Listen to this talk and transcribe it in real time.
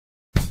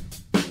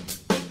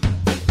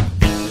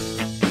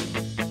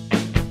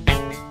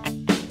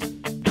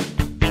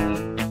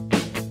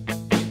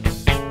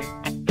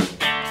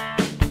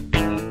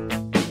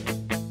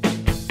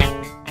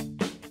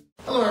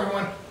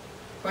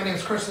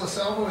Chris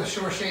LaSelva with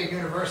SureShade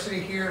University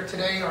here.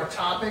 Today our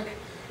topic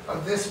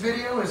of this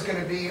video is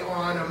going to be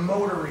on a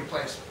motor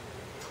replacement.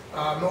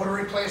 Motor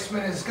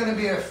replacement is going to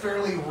be a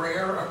fairly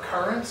rare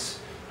occurrence.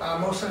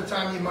 Most of the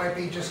time you might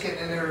be just getting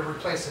in there to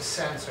replace a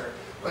sensor.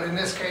 But in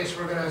this case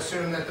we're going to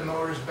assume that the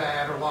motor is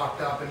bad or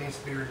locked up and needs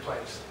to be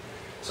replaced.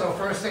 So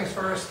first things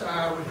first,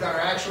 we've got our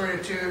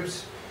actuator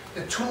tubes.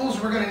 The tools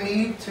we're going to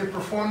need to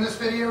perform this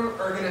video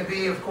are going to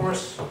be, of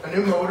course, a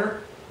new motor.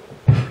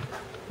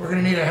 We're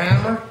going to need a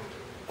hammer,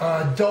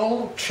 a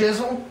dull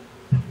chisel,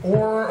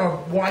 or a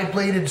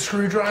wide-bladed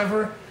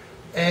screwdriver,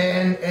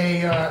 and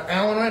a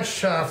Allen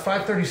wrench,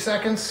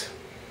 5/32.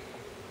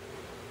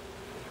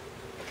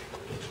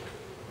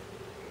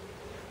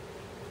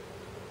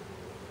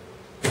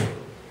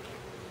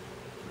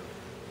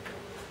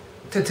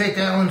 To take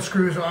the Allen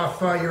screws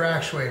off your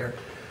actuator.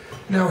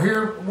 Now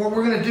here, what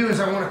we're going to do is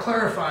I want to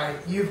clarify,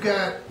 you've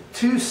got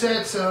two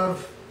sets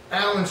of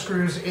Allen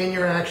screws in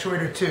your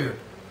actuator tube.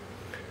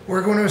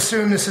 We're going to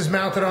assume this is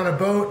mounted on a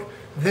boat.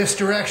 This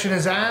direction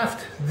is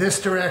aft, this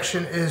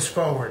direction is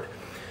forward,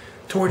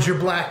 towards your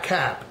black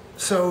cap.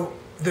 So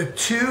the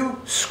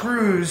two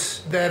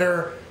screws that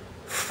are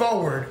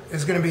forward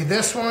is going to be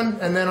this one,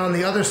 and then on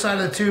the other side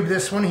of the tube,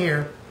 this one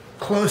here,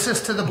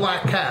 closest to the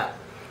black cap.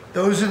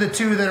 Those are the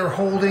two that are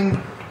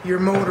holding your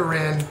motor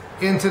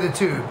into the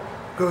tube.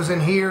 Goes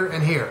in here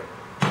and here.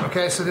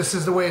 Okay, so this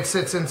is the way it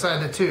sits inside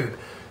the tube.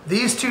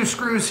 These two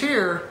screws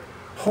here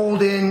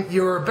hold in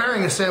your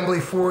bearing assembly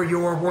for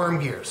your worm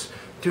gears.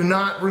 Do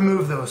not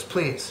remove those,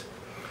 please.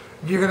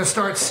 You're going to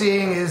start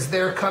seeing as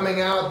they're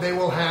coming out, they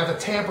will have a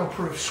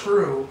tamper-proof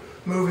screw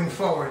moving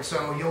forward,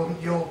 so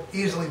you'll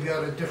easily be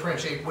able to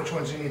differentiate which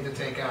ones you need to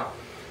take out.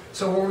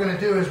 So what we're going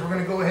to do is we're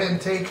going to go ahead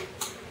and take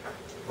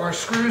our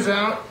screws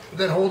out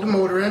that hold the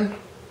motor in.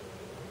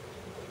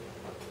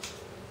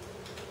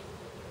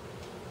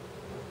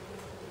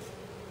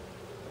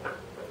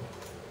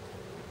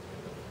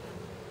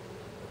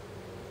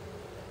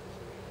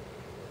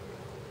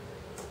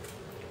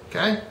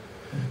 Okay?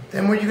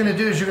 Then what you're going to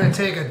do is you're going to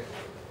take a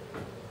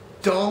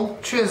dull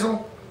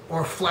chisel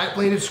or a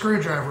flat-bladed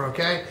screwdriver,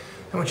 okay?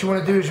 And what you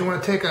want to do is you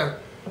want to take a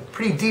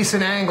pretty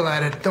decent angle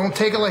at it. Don't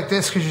take it like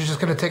this because you're just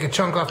going to take a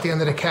chunk off the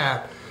end of the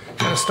cap.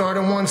 Kind of start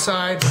on one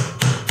side,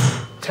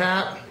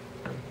 tap,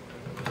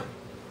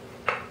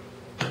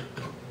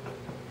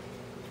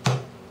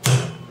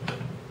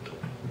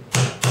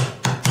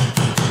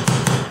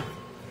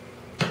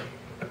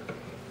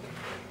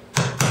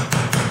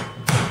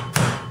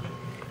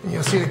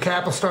 you'll see the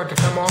cap will start to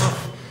come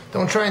off.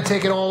 Don't try and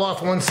take it all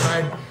off one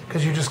side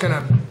because you're just going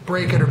to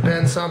break it or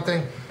bend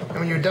something. And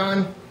when you're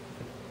done,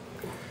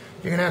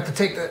 you're going to have to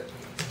take the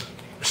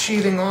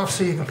sheathing off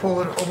so you can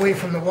pull it away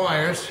from the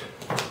wires.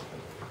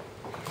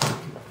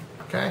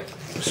 Okay,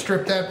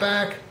 strip that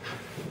back,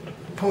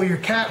 pull your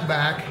cap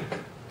back.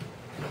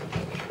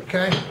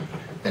 Okay,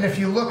 and if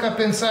you look up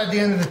inside the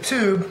end of the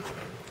tube,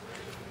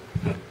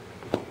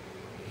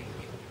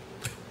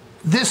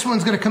 this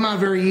one's going to come out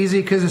very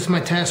easy because it's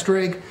my test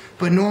rig,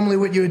 but normally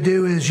what you would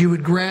do is you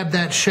would grab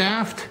that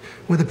shaft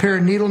with a pair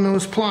of needle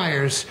nose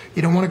pliers.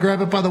 You don't want to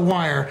grab it by the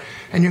wire,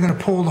 and you're going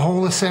to pull the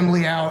whole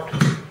assembly out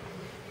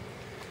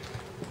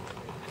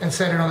and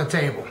set it on the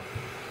table.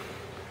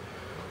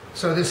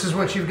 So this is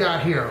what you've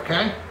got here,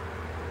 okay?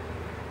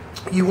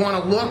 You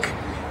want to look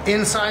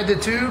inside the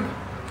tube,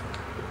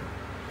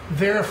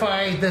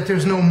 verify that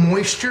there's no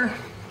moisture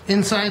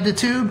inside the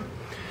tube,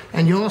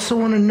 and you also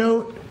want to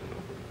note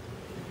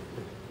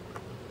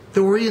the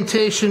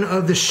orientation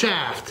of the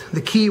shaft,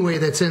 the keyway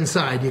that's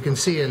inside, you can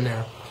see in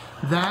there.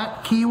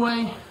 That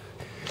keyway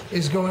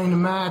is going to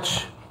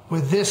match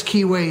with this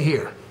keyway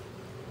here.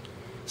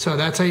 So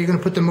that's how you're going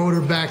to put the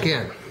motor back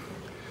in.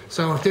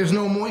 So if there's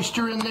no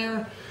moisture in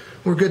there,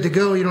 we're good to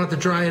go. You don't have to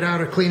dry it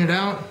out or clean it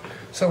out.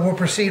 So we'll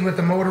proceed with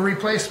the motor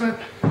replacement.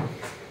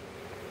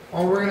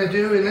 All we're going to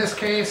do in this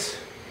case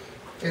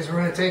is we're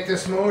going to take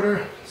this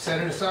motor,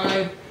 set it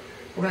aside.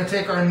 We're going to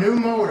take our new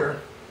motor,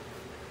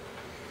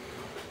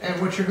 and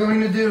what you're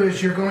going to do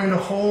is you're going to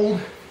hold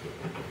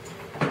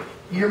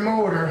your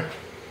motor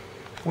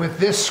with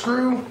this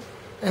screw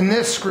and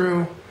this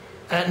screw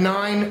at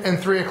 9 and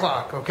 3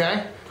 o'clock,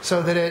 okay?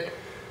 So that it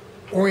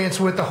orients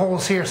with the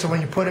holes here. So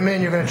when you put them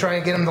in, you're going to try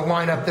and get them to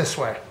line up this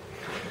way.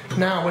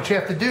 Now what you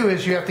have to do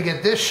is you have to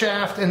get this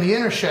shaft and the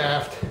inner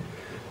shaft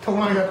to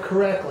line up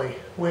correctly,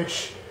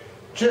 which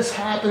just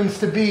happens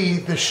to be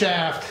the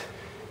shaft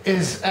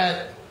is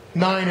at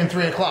 9 and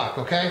 3 o'clock,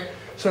 okay?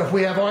 So if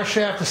we have our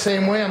shaft the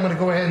same way, I'm going to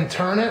go ahead and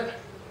turn it.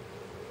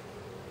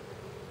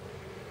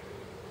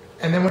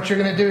 And then what you're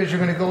going to do is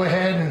you're going to go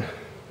ahead and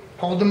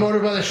hold the motor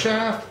by the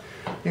shaft.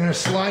 You're going to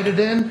slide it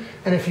in.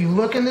 And if you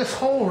look in this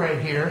hole right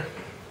here,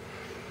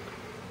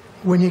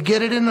 when you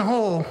get it in the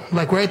hole,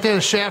 like right there,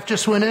 the shaft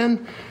just went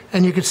in,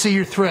 and you can see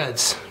your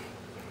threads.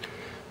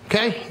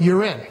 Okay,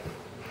 you're in.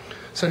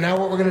 So now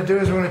what we're going to do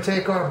is we're going to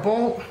take our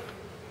bolt,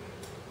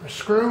 our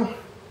screw.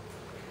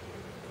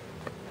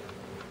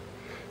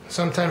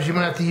 Sometimes you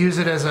might have to use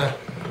it as a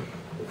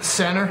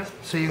center,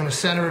 so you're going to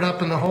center it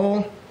up in the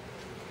hole.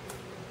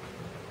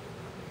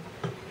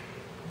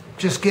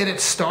 just get it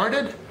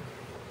started,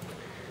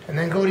 and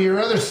then go to your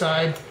other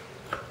side.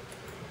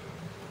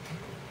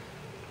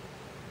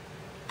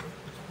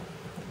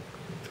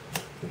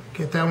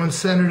 Get that one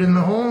centered in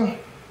the hole.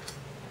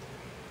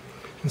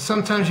 And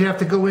sometimes you have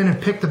to go in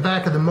and pick the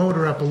back of the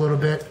motor up a little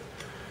bit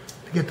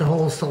to get the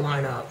holes to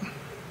line up.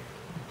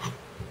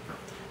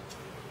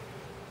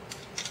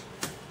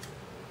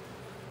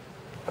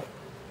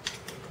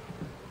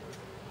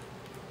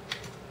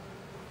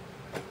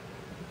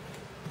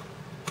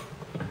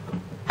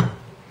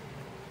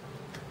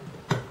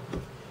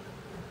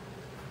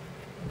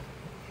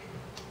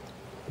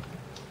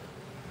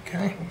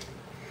 Okay.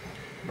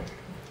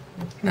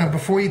 Now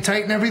before you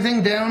tighten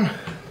everything down,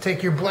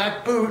 take your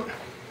black boot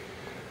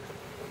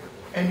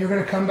and you're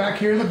going to come back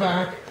here to the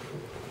back.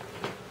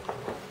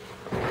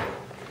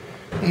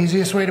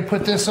 Easiest way to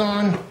put this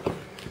on,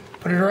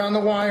 put it around the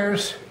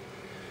wires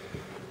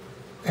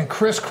and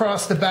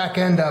crisscross the back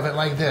end of it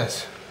like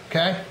this,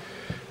 okay?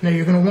 Now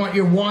you're going to want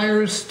your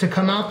wires to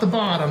come out the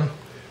bottom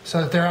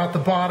so that they're out the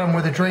bottom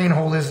where the drain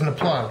hole is in the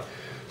plug.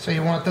 So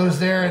you want those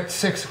there at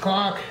 6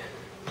 o'clock.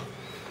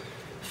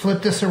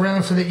 Flip this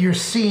around so that your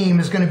seam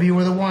is going to be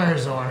where the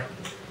wires are.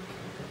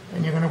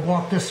 And you're going to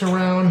walk this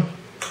around.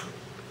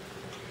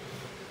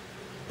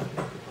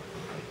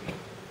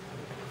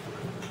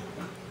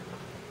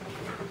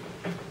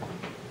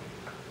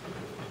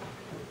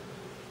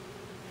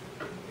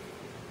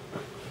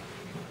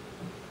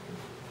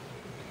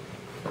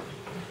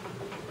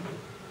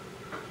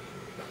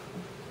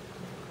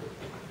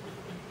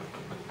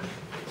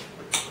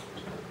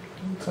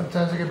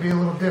 Sometimes it can be a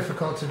little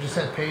difficult, so just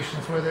have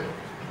patience with it.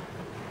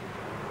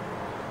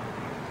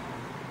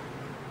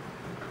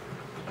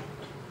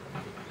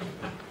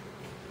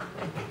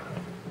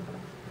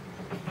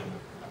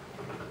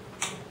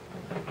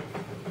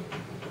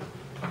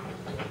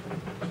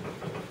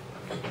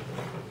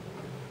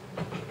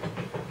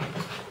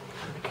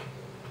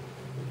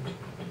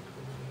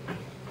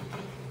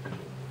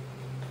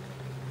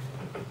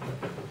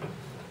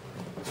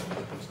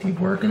 Keep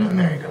working it, and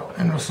there you go,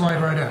 and it'll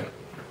slide right in.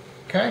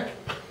 Okay?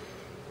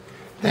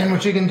 Then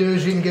what you can do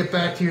is you can get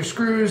back to your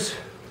screws,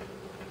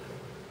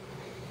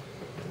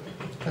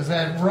 because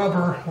that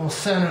rubber will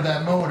center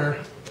that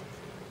motor,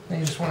 and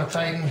you just want to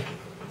tighten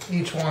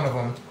each one of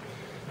them.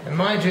 And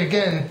mind you,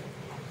 again,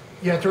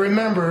 you have to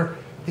remember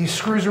these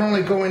screws are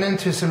only going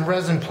into some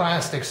resin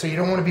plastic, so you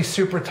don't want to be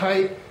super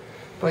tight,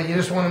 but you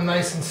just want them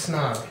nice and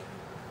snug.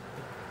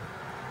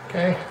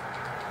 Okay?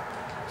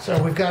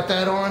 So we've got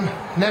that on.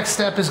 Next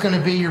step is going to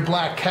be your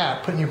black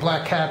cap, putting your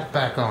black cap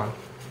back on.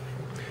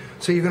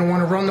 So you're going to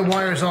want to run the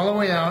wires all the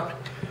way out.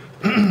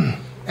 And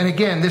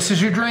again, this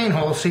is your drain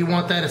hole, so you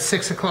want that at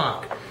 6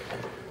 o'clock.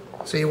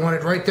 So you want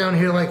it right down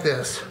here like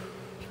this.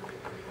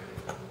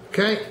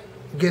 Okay?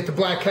 Get the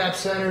black cap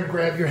centered,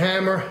 grab your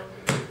hammer,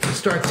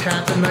 start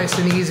tapping nice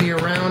and easy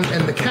around,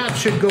 and the cap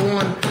should go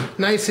on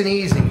nice and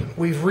easy.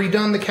 We've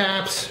redone the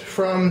caps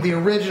from the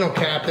original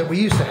cap that we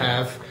used to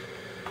have.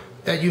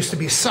 That used to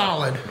be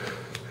solid.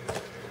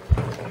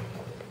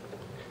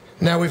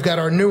 Now we've got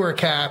our newer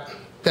cap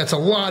that's a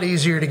lot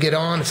easier to get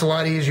on. It's a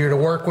lot easier to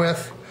work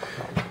with.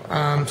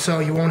 So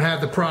you won't have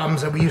the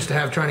problems that we used to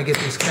have trying to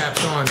get these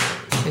caps on.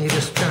 And you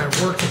just kind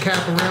of work the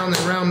cap around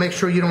and around, make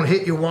sure you don't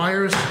hit your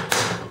wires.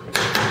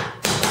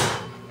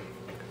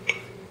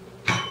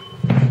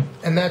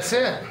 And that's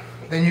it.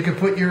 Then you can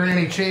put your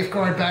anti-chafe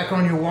guard back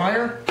on your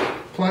wire,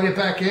 plug it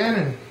back in,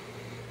 and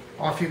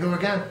off you go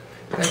again.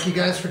 Thank you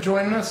guys for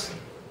joining us.